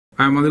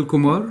I'm Anil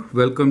Kumar.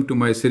 Welcome to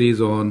my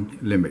series on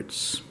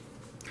limits.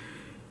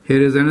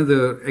 Here is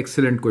another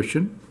excellent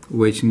question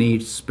which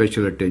needs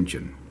special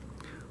attention.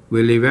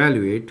 We'll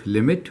evaluate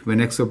limit when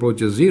x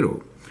approaches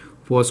 0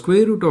 for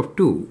square root of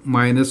 2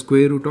 minus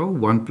square root of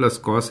 1 plus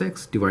cos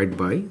x divided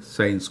by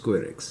sine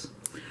square x.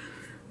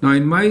 Now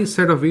in my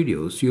set of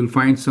videos you'll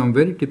find some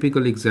very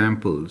typical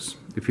examples.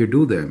 If you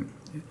do them,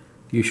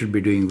 you should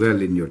be doing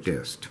well in your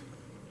test.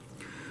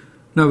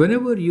 Now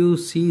whenever you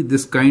see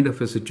this kind of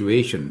a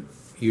situation,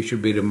 you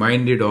should be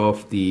reminded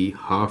of the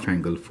half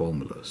angle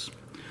formulas.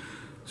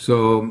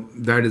 So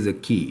that is a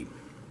key.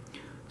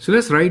 So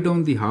let's write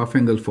down the half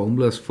angle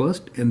formulas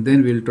first and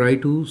then we'll try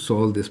to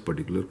solve this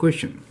particular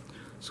question.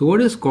 So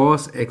what is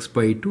cos x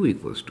by 2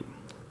 equals to?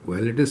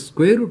 Well, it is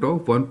square root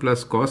of 1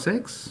 plus cos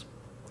x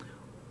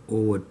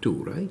over 2,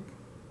 right?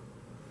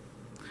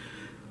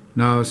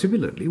 Now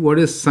similarly, what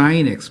is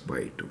sine x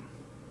by 2?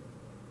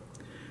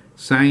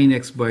 Sine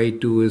x by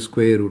 2 is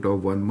square root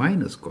of 1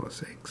 minus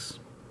cos x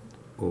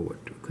over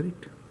 2,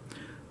 correct?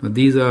 Now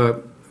these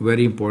are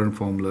very important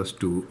formulas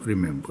to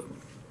remember.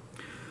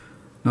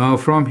 Now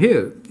from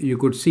here you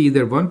could see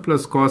that 1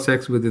 plus cos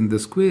x within the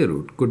square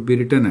root could be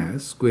written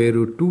as square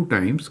root 2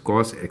 times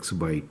cos x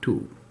by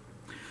 2.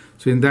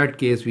 So in that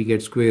case we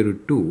get square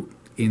root 2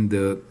 in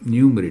the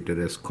numerator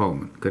as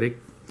common,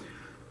 correct?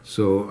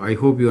 So I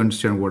hope you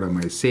understand what am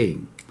I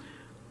saying.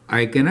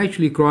 I can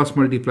actually cross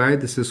multiply.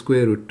 This is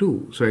square root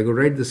 2, so I could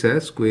write this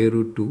as square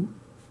root 2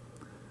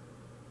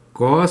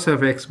 cos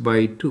of x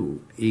by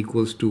 2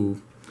 equals to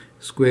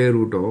square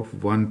root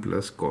of 1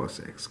 plus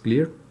cos x.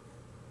 Clear?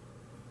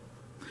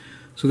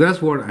 So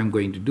that's what I'm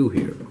going to do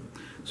here.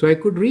 So I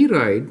could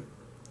rewrite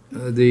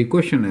the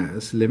equation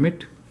as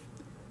limit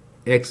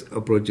x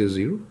approaches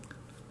 0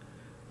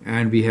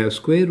 and we have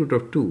square root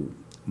of 2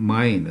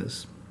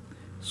 minus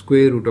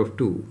square root of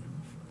 2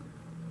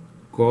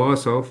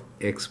 cos of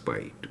x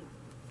by 2.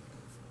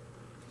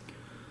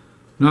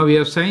 Now we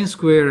have sine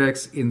square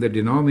x in the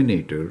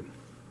denominator.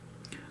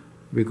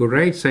 We could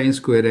write sine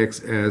square x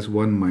as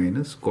 1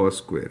 minus cos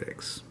square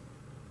x.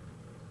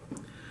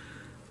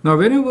 Now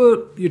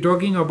whenever you're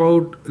talking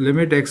about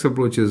limit x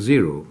approaches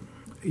 0,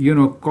 you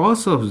know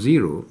cos of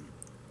 0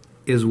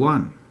 is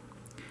 1.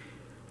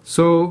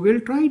 So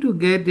we'll try to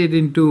get it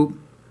into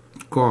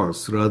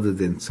cos rather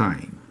than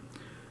sine.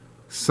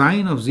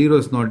 Sine of 0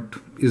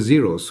 is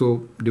 0,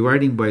 so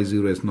dividing by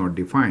 0 is not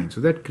defined.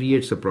 So that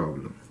creates a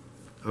problem.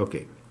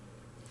 Okay.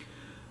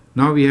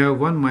 Now we have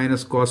 1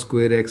 minus cos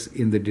square x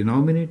in the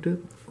denominator.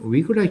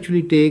 We could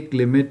actually take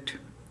limit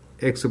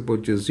x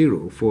approaches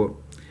 0. For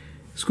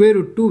square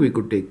root 2 we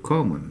could take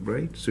common,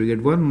 right? So we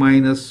get 1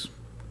 minus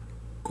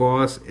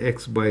cos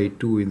x by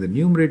 2 in the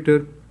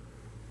numerator.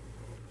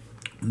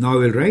 Now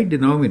we'll write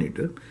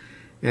denominator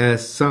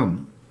as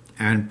sum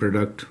and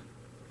product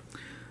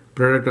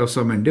of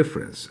sum and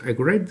difference. I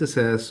could write this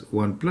as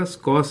 1 plus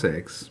cos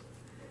x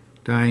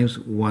times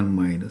 1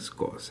 minus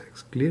cos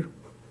x. Clear?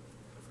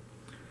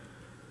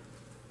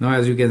 Now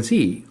as you can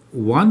see,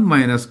 1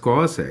 minus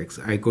cos x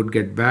I could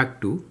get back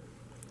to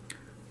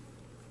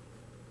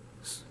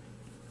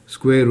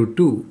square root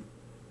 2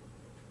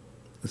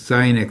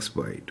 sine x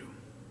by 2.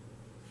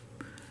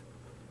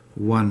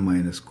 1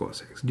 minus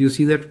cos x. Do you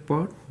see that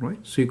part? Right?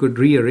 So you could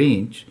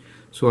rearrange.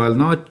 So I'll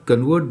not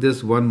convert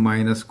this 1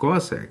 minus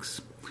cos x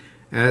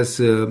as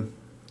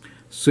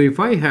so if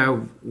I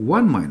have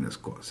 1 minus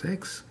cos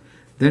x,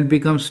 then it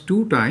becomes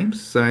 2 times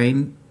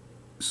sine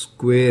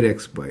square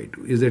x by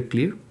 2. Is that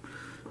clear?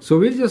 So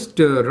we'll just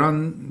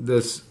run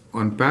this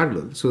on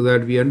parallel so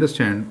that we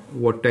understand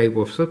what type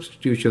of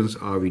substitutions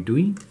are we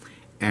doing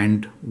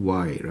and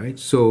why, right?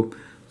 So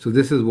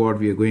this is what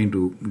we are going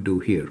to do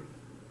here,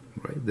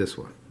 right? This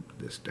one,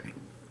 this time.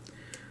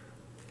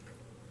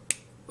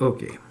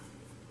 Okay.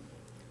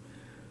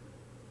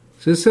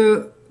 So it's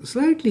a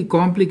slightly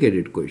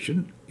complicated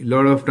question. A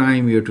lot of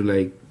time you have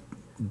to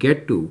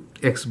get to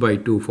x by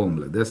 2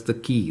 formula. That's the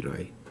key,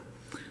 right?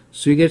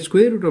 So you get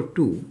square root of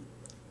 2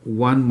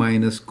 1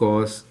 minus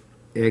cos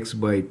x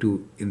by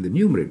 2 in the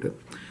numerator.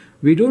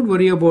 We don't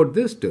worry about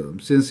this term,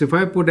 since if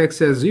I put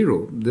x as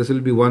 0, this will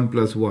be 1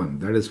 plus 1.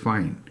 That is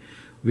fine.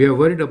 We are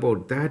worried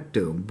about that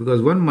term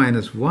because 1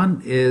 minus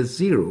 1 is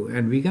 0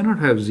 and we cannot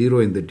have 0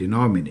 in the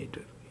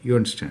denominator. You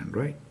understand,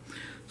 right?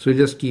 So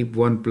just keep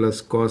 1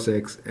 plus cos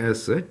x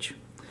as such.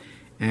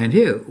 And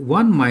here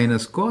 1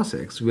 minus cos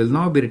x will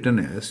now be written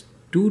as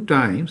 2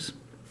 times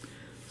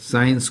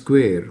sine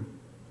square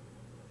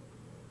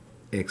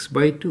x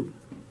by 2.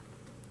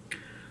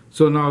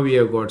 So now we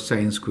have got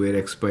sine square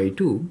x by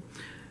 2.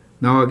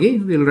 Now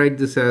again we'll write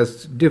this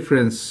as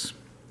difference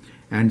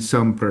and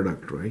sum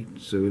product, right?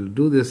 So we'll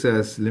do this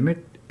as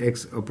limit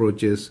x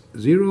approaches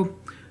 0.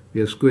 We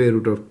have square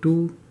root of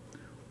 2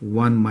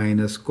 1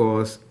 minus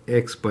cos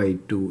x by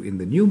 2 in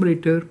the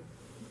numerator,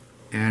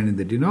 and in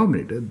the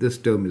denominator this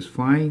term is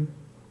fine.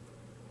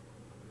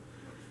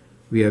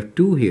 We have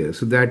 2 here,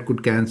 so that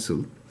could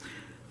cancel.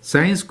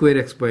 Sine square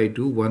x by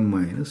 2 1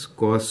 minus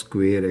cos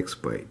square x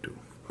by 2.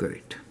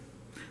 Correct.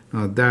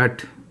 Now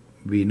that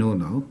we know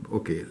now.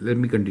 Okay, let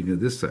me continue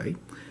this side.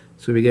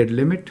 So we get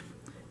limit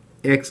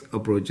x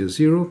approaches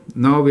 0.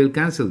 Now we'll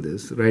cancel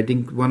this,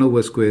 writing 1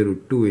 over square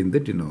root 2 in the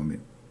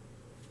denominator,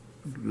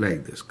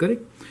 like this,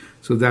 correct?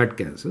 So that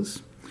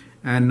cancels.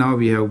 And now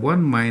we have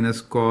 1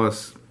 minus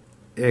cos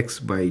x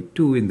by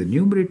 2 in the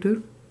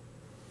numerator.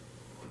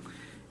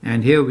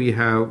 And here we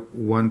have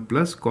 1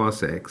 plus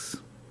cos x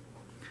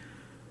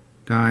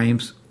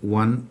times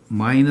 1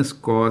 minus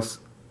cos.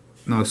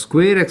 Now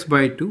square x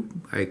by 2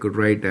 I could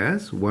write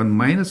as 1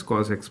 minus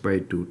cos x by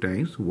 2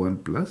 times 1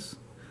 plus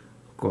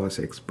cos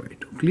x by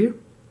 2. Clear?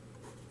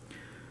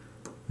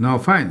 Now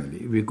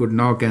finally we could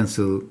now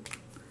cancel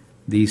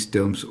these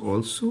terms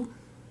also.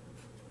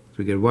 So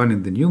we get 1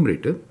 in the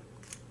numerator.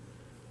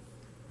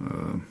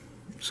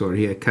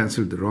 Sorry, I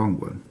cancelled the wrong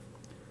one.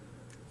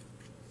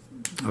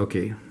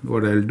 Okay,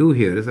 what I'll do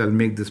here is I'll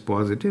make this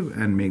positive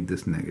and make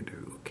this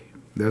negative. Okay,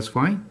 that's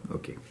fine.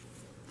 Okay.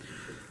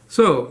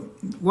 So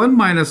 1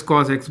 minus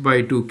cos x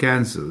by 2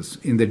 cancels.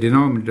 In the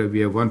denominator we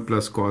have 1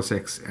 plus cos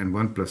x and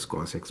 1 plus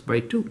cos x by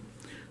 2.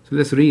 So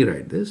let's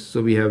rewrite this.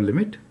 So we have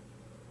limit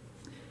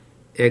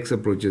x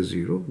approaches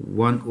 0,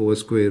 1 over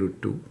square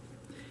root 2.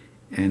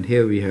 And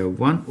here we have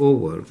 1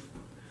 over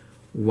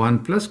 1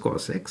 plus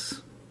cos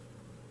x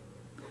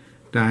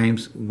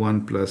times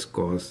 1 plus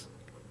cos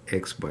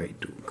x by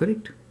 2,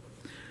 correct?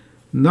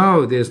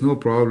 Now there's no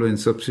problem in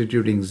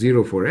substituting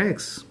 0 for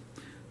x.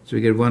 So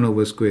we get 1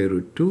 over square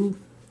root 2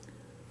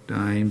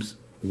 times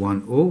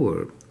 1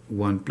 over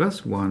 1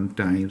 plus 1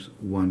 times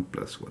 1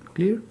 plus 1.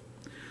 Clear?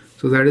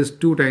 So that is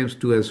 2 times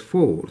 2 is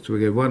 4. So we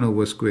get 1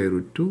 over square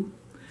root 2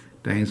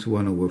 times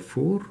 1 over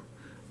 4,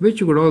 which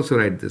you could also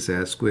write this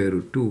as square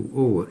root 2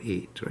 over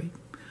 8, right?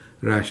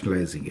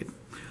 Rationalizing it.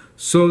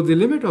 So the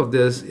limit of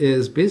this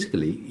is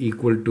basically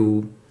equal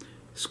to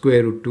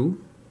square root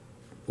 2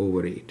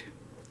 over 8.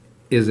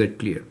 Is that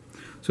clear?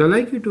 So I'd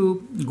like you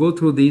to go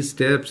through these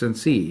steps and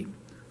see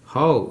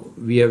how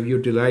we have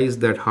utilized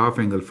that half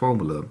angle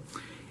formula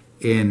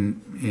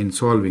in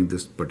solving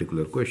this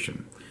particular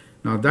question.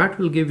 Now that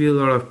will give you a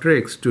lot of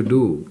tricks to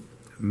do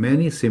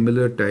many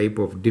similar type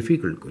of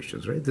difficult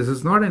questions, right? This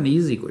is not an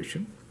easy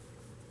question,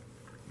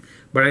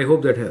 but I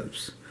hope that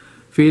helps.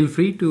 Feel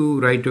free to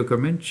write your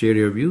comment, share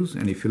your views,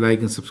 and if you like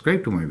and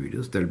subscribe to my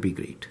videos, that'll be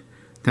great.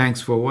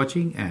 Thanks for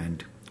watching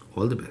and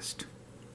all the best.